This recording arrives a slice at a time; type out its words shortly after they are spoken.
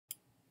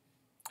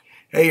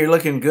Hey, you're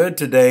looking good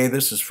today.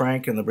 This is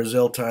Frank in the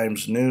Brazil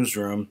Times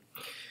newsroom.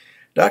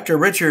 Dr.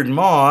 Richard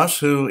Moss,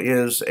 who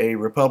is a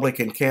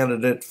Republican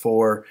candidate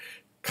for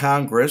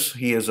Congress,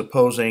 he is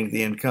opposing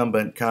the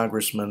incumbent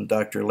Congressman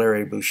Dr.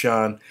 Larry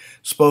Bucshon,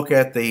 spoke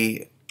at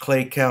the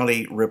Clay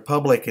County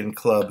Republican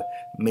Club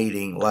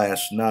meeting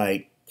last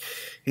night.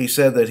 He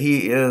said that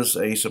he is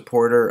a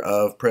supporter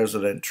of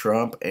President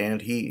Trump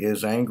and he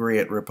is angry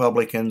at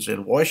Republicans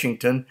in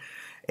Washington,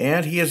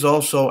 and he is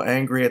also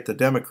angry at the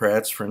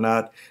Democrats for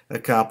not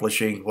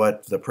accomplishing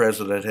what the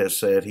president has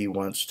said he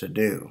wants to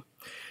do.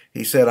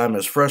 He said, "I'm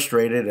as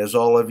frustrated as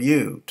all of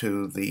you,"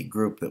 to the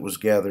group that was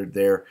gathered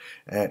there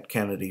at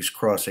Kennedy's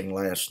Crossing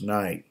last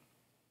night.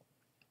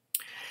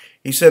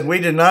 He said, "We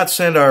did not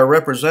send our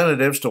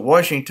representatives to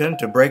Washington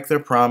to break their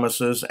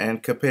promises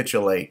and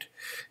capitulate."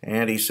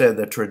 And he said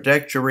the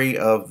trajectory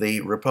of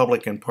the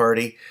Republican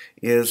Party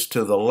is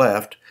to the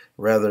left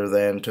rather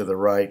than to the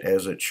right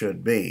as it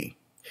should be.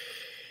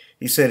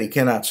 He said he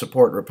cannot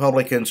support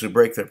Republicans who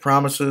break their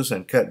promises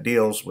and cut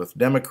deals with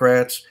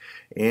Democrats,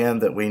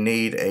 and that we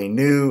need a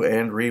new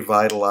and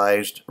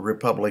revitalized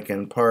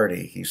Republican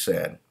Party, he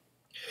said.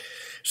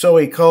 So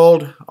he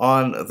called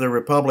on the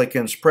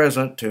Republicans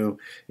present to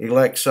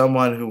elect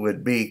someone who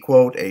would be,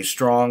 quote, "a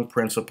strong,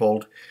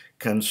 principled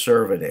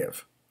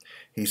conservative."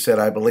 He said,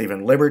 "I believe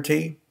in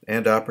liberty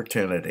and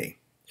opportunity."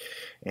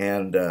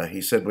 And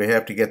he said we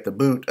have to get the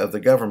boot of the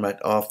government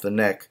off the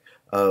neck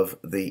of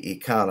the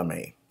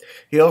economy.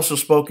 He also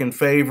spoke in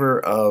favor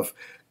of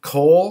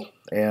coal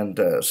and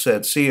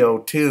said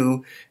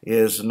CO2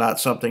 is not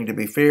something to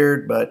be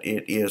feared, but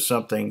it is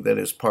something that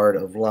is part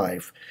of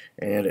life,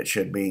 and it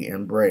should be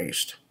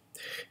embraced.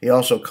 He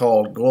also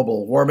called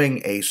global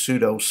warming a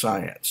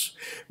pseudoscience.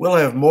 We'll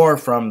have more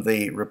from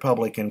the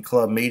Republican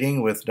Club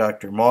meeting with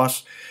Dr.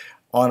 Moss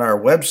on our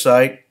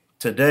website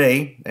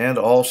today and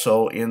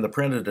also in the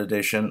printed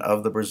edition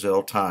of the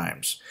Brazil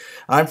Times.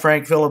 I'm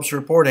Frank Phillips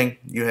reporting.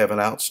 You have an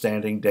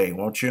outstanding day,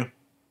 won't you?